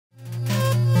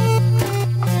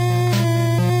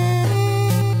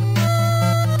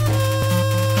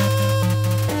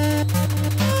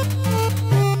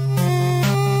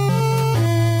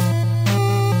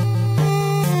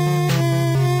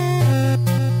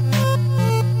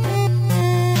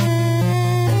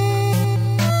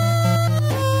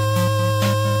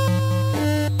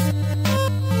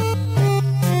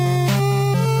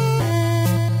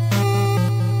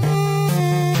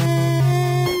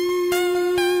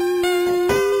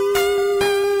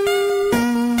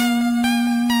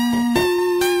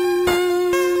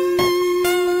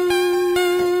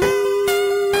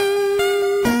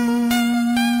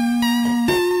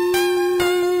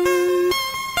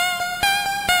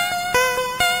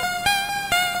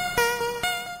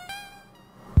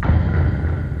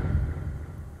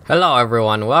Hello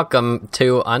everyone, welcome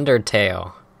to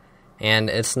Undertale. And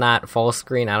it's not full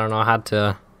screen, I don't know how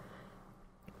to...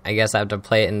 I guess I have to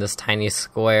play it in this tiny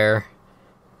square.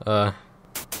 When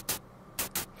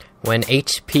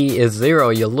HP is 0,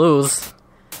 you lose.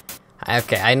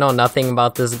 Okay, I know nothing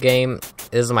about this game.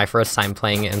 This is my first time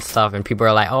playing it and stuff, and people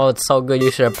are like, oh, it's so good,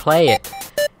 you should play it.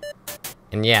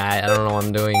 And yeah, I don't know what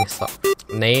I'm doing, so...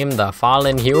 Name the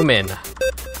fallen human.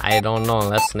 I don't know,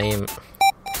 let's name...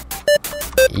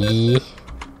 E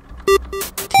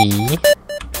T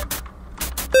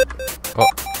Oh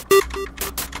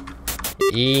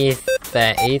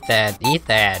Ethaj,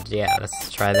 yeah,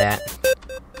 let's try that.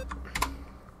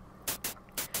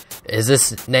 Is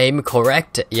this name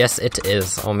correct? Yes, it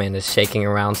is. Oh man, it's shaking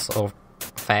around so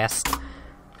fast.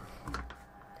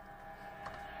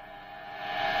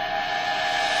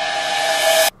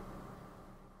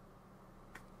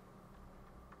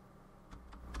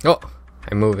 Oh,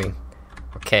 I'm moving.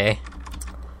 Okay.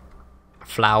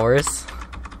 Flowers.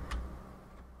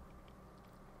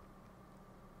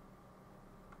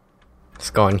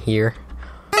 Let's go in here.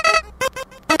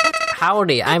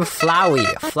 Howdy, I'm Flowey.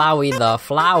 Flowey the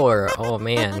flower. Oh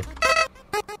man.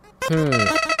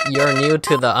 You're new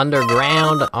to the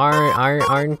underground,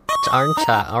 aren't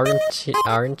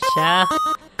ya?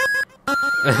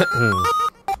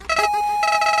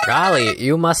 Golly,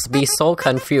 you must be so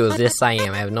confused. Yes, I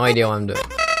am. I have no idea what I'm doing.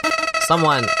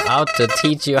 Someone out to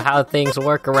teach you how things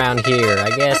work around here. I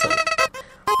guess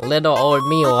little old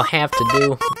me will have to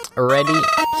do. Ready?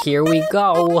 Here we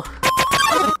go.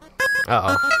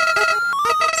 Uh-oh.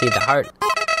 See the heart?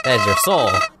 That is your soul.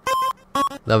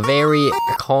 The very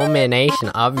culmination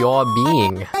of your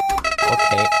being.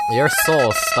 Okay, your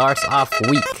soul starts off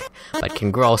weak, but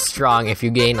can grow strong if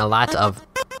you gain a lot of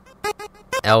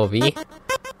LV.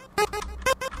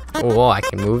 Whoa, I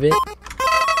can move it.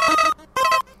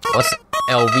 What's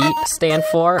LV stand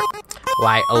for?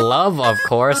 Why, love, of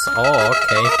course. Oh,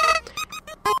 okay.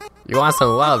 You want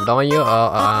some love, don't you?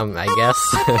 I guess.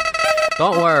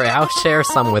 Don't worry, I'll share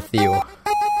some with you.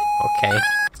 Okay.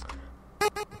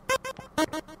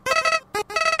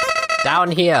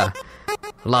 Down here.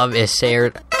 Love is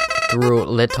shared through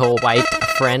little white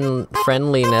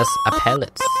friendliness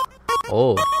pellets.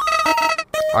 Oh.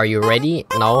 Are you ready?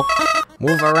 No?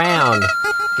 Move around.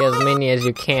 Get as many as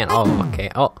you can. Oh, okay.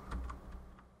 Oh.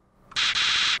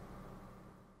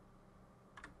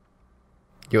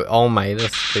 Oh my,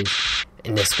 this is...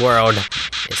 In this world,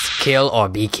 it's kill or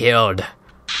be killed.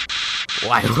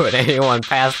 Why would anyone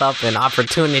pass up an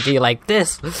opportunity like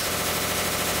this?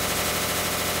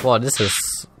 Whoa, this is...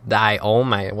 Oh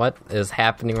my, what is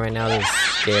happening right now? This is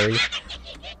scary.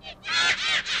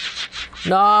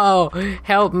 No!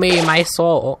 Help me, my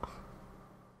soul!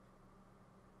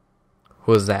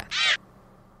 Who's that?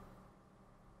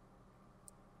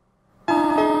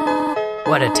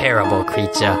 What a terrible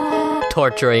creature,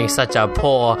 torturing such a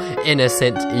poor,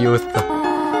 innocent youth.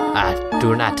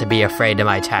 Do not be afraid of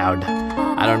my child.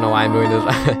 I don't know why I'm doing this.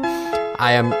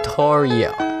 I am Tori,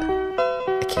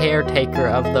 caretaker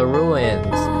of the ruins.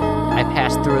 I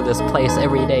pass through this place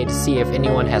every day to see if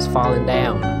anyone has fallen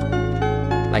down.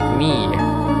 Like me.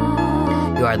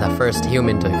 You are the first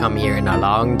human to come here in a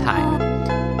long time.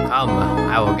 Come,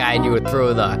 I will guide you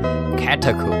through the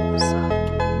catacombs.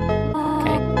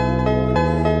 Okay.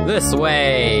 This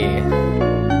way!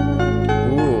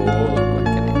 Ooh, look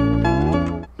at it.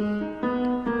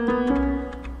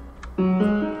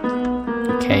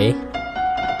 Okay.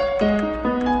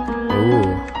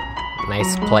 Ooh,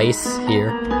 nice place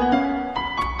here.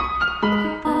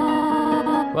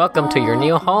 Welcome to your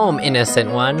new home,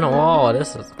 innocent one. Whoa,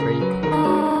 this is pretty cool.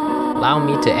 Allow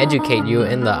me to educate you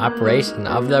in the operation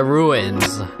of the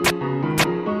ruins.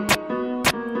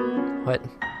 What?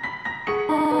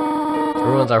 The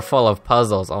ruins are full of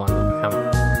puzzles. Oh,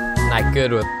 I'm not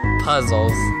good with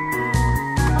puzzles.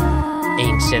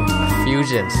 Ancient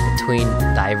fusions between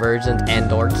divergent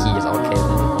and/or keys. Okay,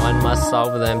 then one must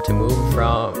solve them to move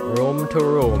from room to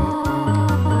room.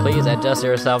 Please adjust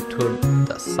yourself to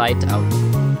the sight of...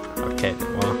 Okay,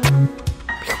 well...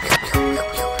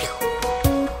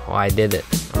 Oh, I did it.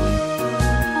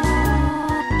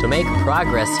 To make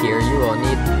progress here, you will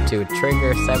need to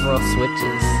trigger several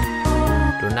switches.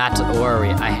 Do not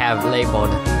worry, I have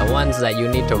labeled the ones that you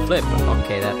need to flip.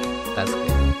 Okay, that's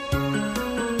good.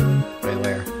 Wait,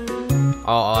 where?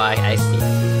 Oh, I see.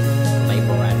 The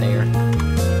label right there.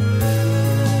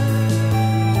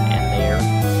 And there.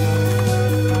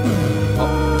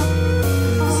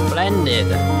 Oh.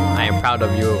 Splendid! I am proud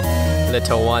of you,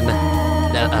 little one.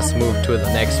 Let us move to the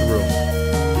next room.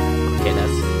 Okay,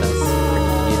 that's pretty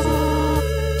easy.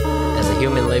 As a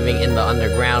human living in the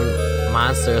underground,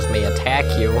 monsters may attack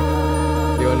you.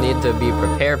 You'll need to be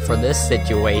prepared for this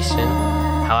situation.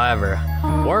 However,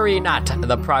 worry not,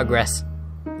 the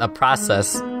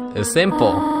process is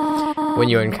simple. When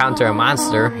you encounter a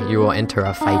monster, you will enter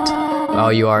a fight.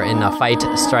 While you are in a fight,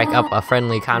 strike up a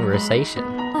friendly conversation.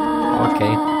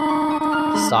 Okay.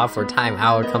 Stop for time,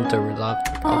 I will come to resolve.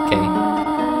 Okay.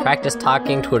 Practice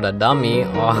talking to the dummy.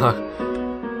 Oh.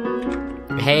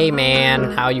 Hey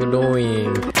man, how you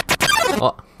doing?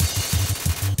 Oh.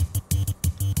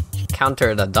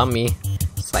 Counter the dummy.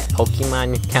 It's like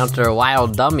Pokemon, you counter a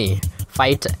wild dummy.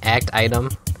 Fight, act item.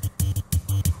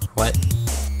 What?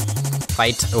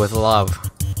 Fight with love.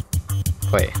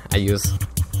 Wait, I use...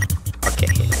 Okay.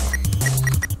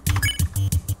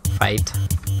 Fight.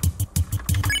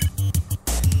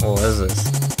 What is this?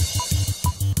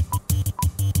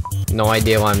 No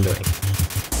idea what I'm doing.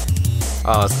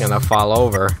 Oh, it's gonna fall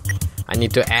over. I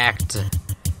need to act.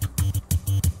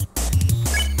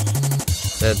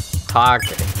 The talk.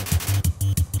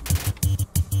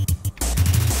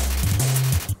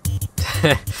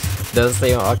 Does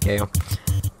seem okay.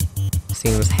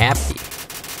 Seems happy.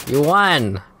 You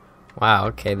won! Wow,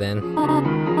 okay then.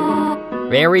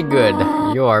 Very good.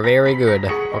 You are very good.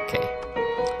 Okay.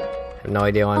 I have no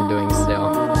idea what I'm doing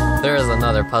still. There is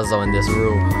another puzzle in this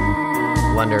room.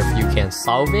 Wonder if you can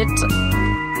solve it?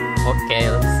 Okay,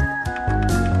 let's...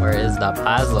 Where is the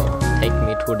puzzle? Take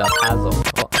me to the puzzle.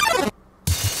 Oh.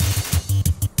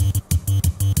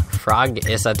 Frog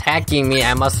is attacking me.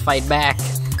 I must fight back.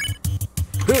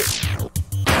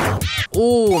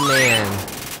 Ooh, man.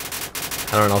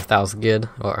 I don't know if that was good,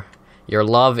 or... Your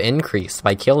love increased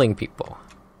by killing people.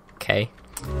 Okay.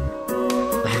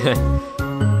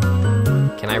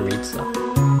 Can I read stuff?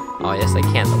 Oh, yes, I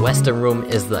can. The western room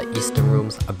is the eastern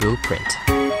room's blueprint.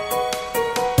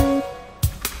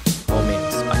 Oh,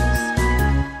 man, spikes.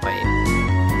 Wait.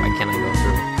 Why can't I go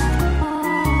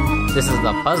through? This is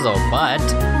the puzzle, but...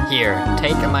 Here,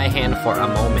 take my hand for a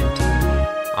moment.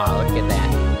 Oh, look at that.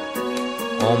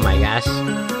 Oh my gosh.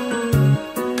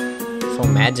 So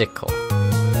magical.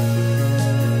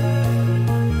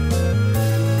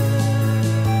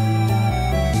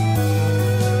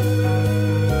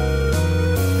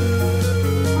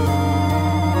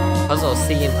 Puzzle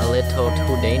seem a little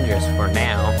too dangerous for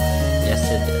now.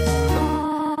 Yes, it is.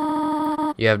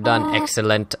 You have done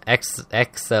excellently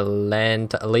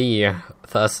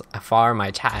thus far,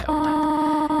 my child.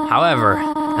 However,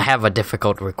 I have a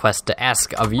difficult request to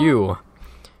ask of you. ...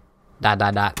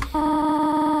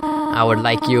 I would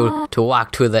like you to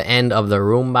walk to the end of the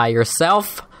room by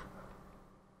yourself.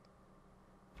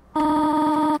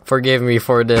 Forgive me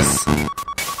for this. Oh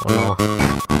no.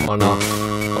 Oh no.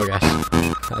 Oh gosh.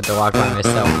 I have to walk by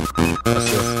myself. What's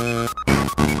this?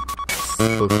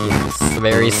 Spooky. This is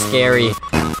very scary.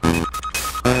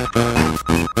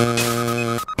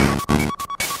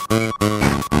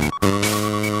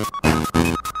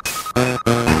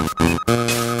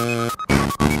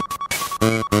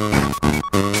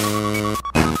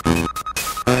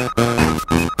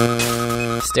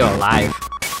 Still alive.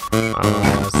 I don't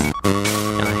know what's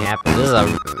gonna happen. This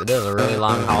is a really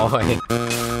long hallway.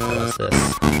 What's this?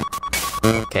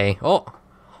 Okay. Oh!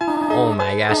 Oh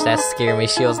my gosh, that scared me.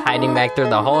 She was hiding back there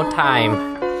the whole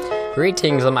time.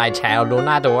 Greetings, my child. Do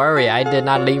not worry, I did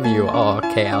not leave you. Oh,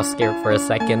 okay, I was scared for a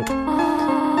second.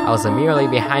 I was merely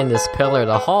behind this pillar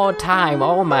the whole time.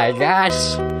 Oh my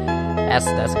gosh. That's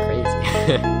crazy.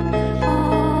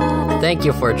 Thank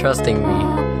you for trusting me.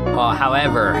 Oh,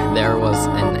 however, there was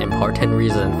an important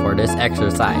reason for this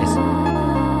exercise.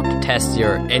 To test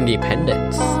your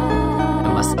independence.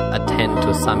 I must attend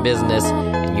to some business,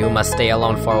 and you must stay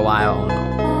alone for a while. Oh,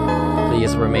 no.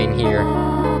 Please remain here.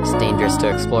 It's dangerous to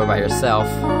explore by yourself.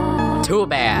 Too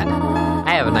bad.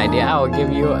 I have an idea. I will give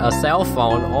you a cell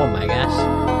phone. Oh my gosh.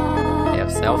 They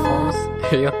have cell phones?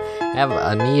 If you have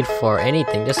a need for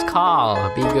anything, just call.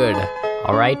 Be good.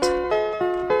 Alright?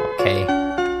 Okay.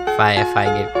 If I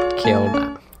get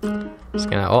killed, I'm just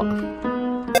gonna... Oh.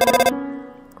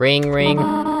 Ring, ring.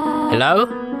 Hello?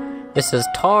 This is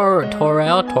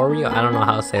Toriel? I don't know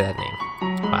how to say that name.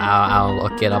 I'll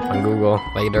look it up on Google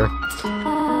later.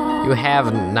 You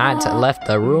have not left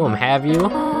the room, have you?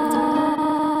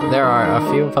 There are a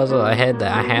few puzzles ahead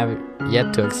that I have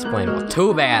yet to explain. Well,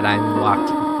 too bad I'm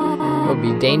walking. It would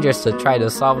be dangerous to try to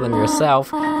solve them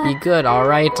yourself. Be good,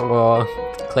 alright? Well,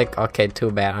 click. Okay, too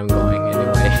bad. I'm going anyway.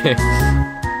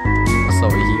 What's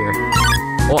over here?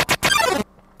 Oh!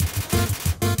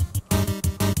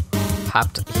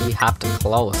 He hopped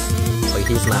close. So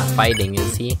he's not fighting,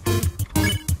 is he?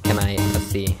 Can I... let's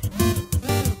see.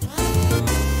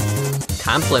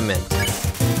 Compliment.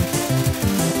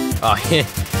 Oh,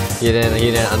 He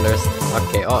didn't understand.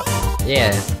 Okay, oh,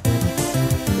 yeah.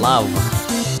 Love.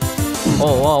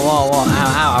 Oh, whoa, whoa, whoa,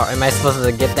 ow, ow. Am I supposed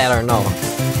to get that or no?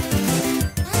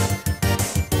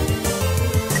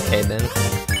 Okay, then.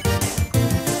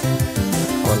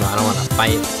 Oh no, I don't want to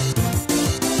fight.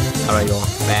 How do I go?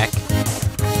 Back?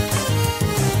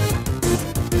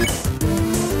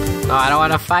 No, I don't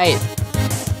want to fight.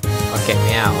 Okay,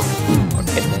 meow.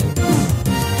 Okay, then.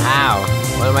 Ow.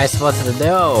 What am I supposed to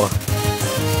do?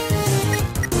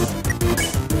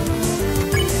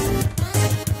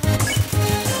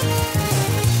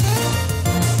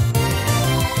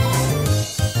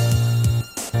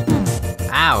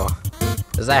 Ow!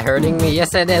 Is that hurting me?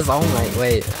 Yes it is! Oh my,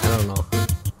 wait, I don't know.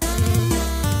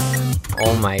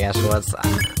 Oh my gosh, what's...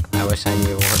 I wish I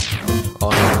knew what... Oh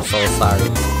no, I'm so sorry.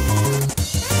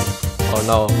 Oh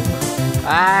no.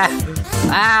 Ah!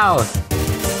 Ow!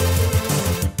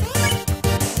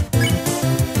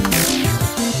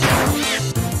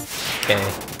 Okay,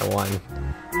 I won.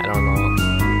 I don't know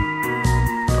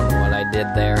what I did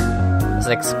there. Let's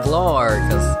explore,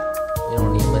 because you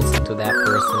don't need to listen to that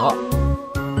person. Oh!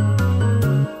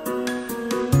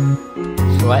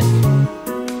 What?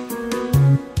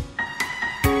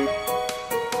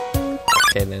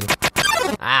 Okay then.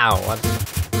 Ow, what?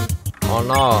 Oh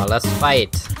no, let's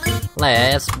fight.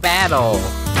 Let's battle.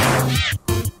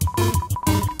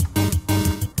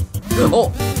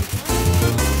 Oh!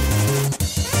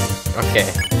 Okay,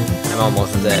 I'm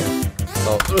almost dead.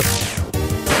 So,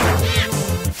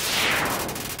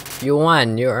 you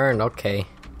won, you earned, okay.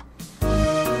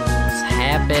 What's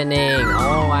happening?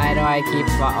 Oh, why do I keep...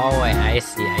 Oh wait, I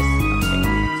see, okay.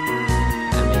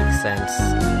 That makes sense.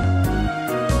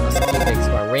 Let's keep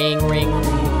exploring. Ring, ring, ring.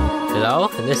 Hello?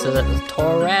 This is a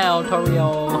tutorial.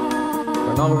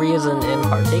 For no reason in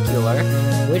particular,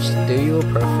 which do you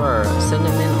prefer?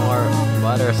 Cinnamon or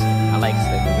butter? I like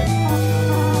cinnamon.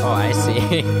 Oh, I see.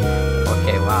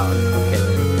 Okay, wow. Okay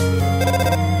then.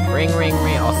 Ring, ring,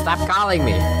 ring. Oh, stop calling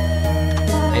me.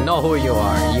 I know who you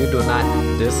are. You do not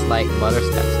dislike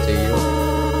butterscotch, do you?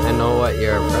 I know what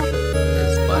your preference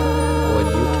is, but would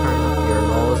you turn up your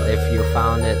nose if you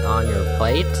found it on your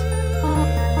plate?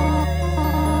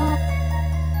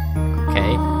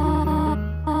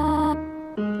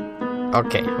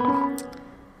 Okay.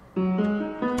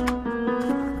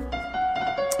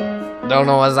 Don't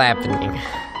know what's happening.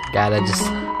 Gotta just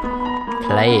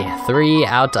play. 3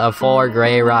 out of 4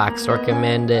 gray rocks.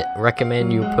 Recommend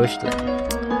you push them.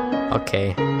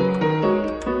 Okay.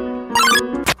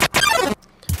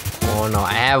 Oh no,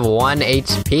 I have 1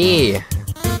 HP.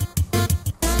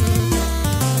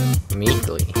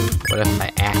 Meekly. What if I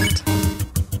act?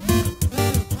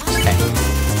 Okay.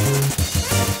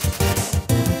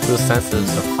 Too sensitive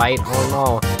to fight? Oh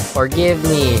no. Forgive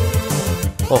me.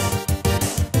 Oh.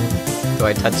 Do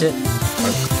I touch it?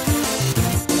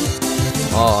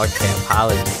 Oh, okay.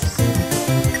 Apologies.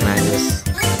 Can I just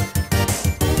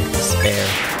spare?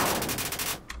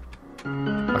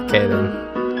 Okay then.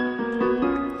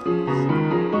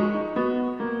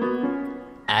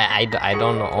 I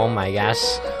don't know. Oh my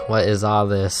gosh. What is all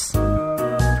this?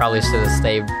 Probably should have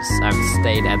stayed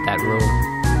at that room.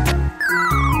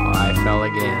 Oh, I fell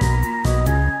again.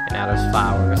 And now there's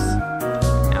flowers.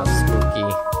 Now it's spooky.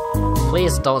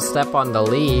 Please don't step on the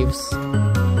leaves.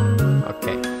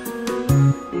 Okay.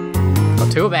 Oh,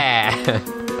 too bad.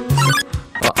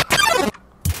 Oh.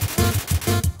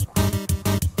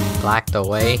 Blocked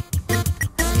away.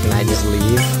 Can I just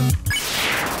leave?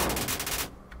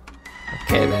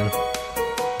 Okay then.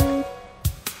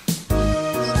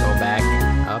 Let's go back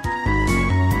up.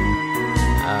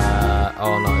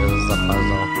 Oh no, this is a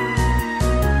puzzle.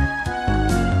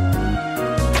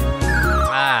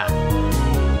 Ah!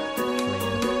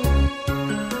 Man.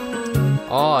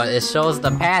 Oh, it shows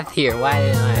the path here. Why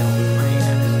didn't I? Oh my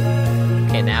gosh.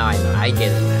 Okay, now I know. I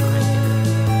get it now.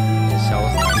 It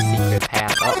shows the secret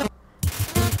path. Oh!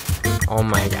 Oh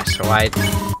my gosh, why?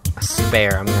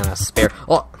 Spare. I'm gonna spare.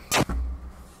 Oh!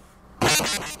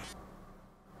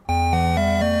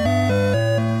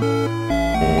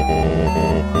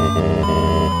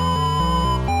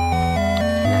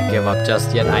 Give up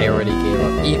just yet. I already gave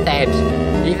up. Ethaj!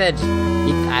 Ethaj!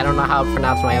 I don't know how to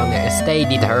pronounce my own name. Stay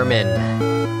determined.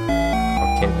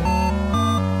 Okay then.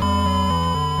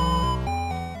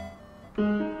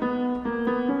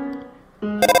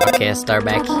 Okay, let's start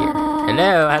back here.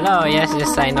 Hello, hello, yes,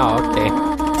 yes, I know, okay.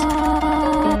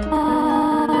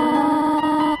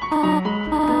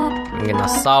 I'm gonna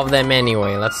solve them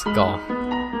anyway, let's go.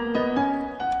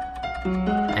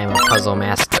 I'm a puzzle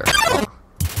master. Oh.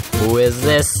 Who is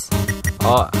this?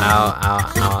 Oh,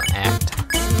 I'll act.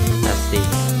 Let's see.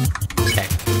 Check.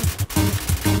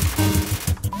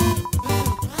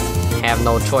 have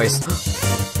no choice.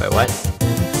 Wait, what?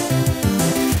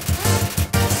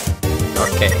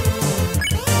 Okay.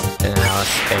 Then I'll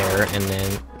spare, and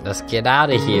then let's get out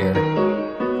of here.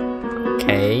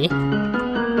 Okay.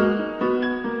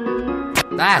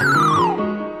 Ah!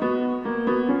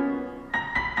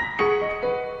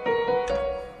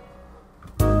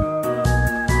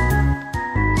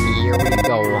 Here we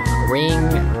go. Ring,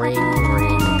 ring,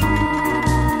 ring.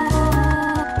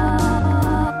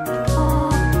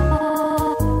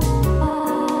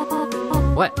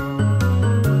 What?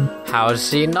 How does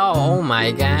she know? Oh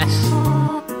my gosh.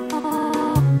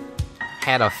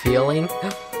 Had a feeling.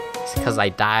 It's because I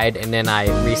died and then I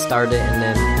restarted and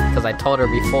then because I told her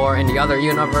before in the other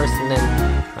universe and then...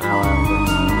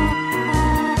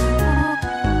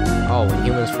 Oh, when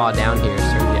humans fall down here,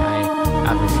 certainly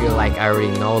I feel like I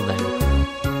already know them.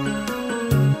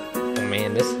 Oh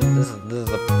man, this is a...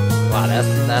 Wow,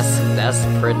 that's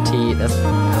pretty...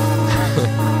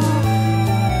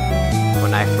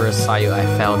 When I first saw you, I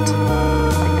felt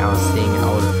like I was seeing an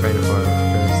old friend for the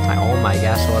first time. Oh my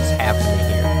gosh, what's happening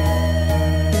here?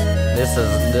 This is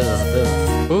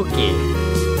spooky.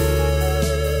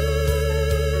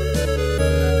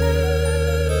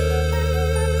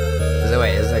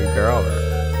 Wait, is it a girl or...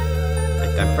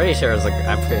 Like, I'm pretty sure it's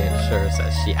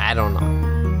a she. I don't know.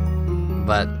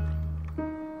 But...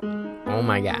 Oh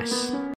my gosh.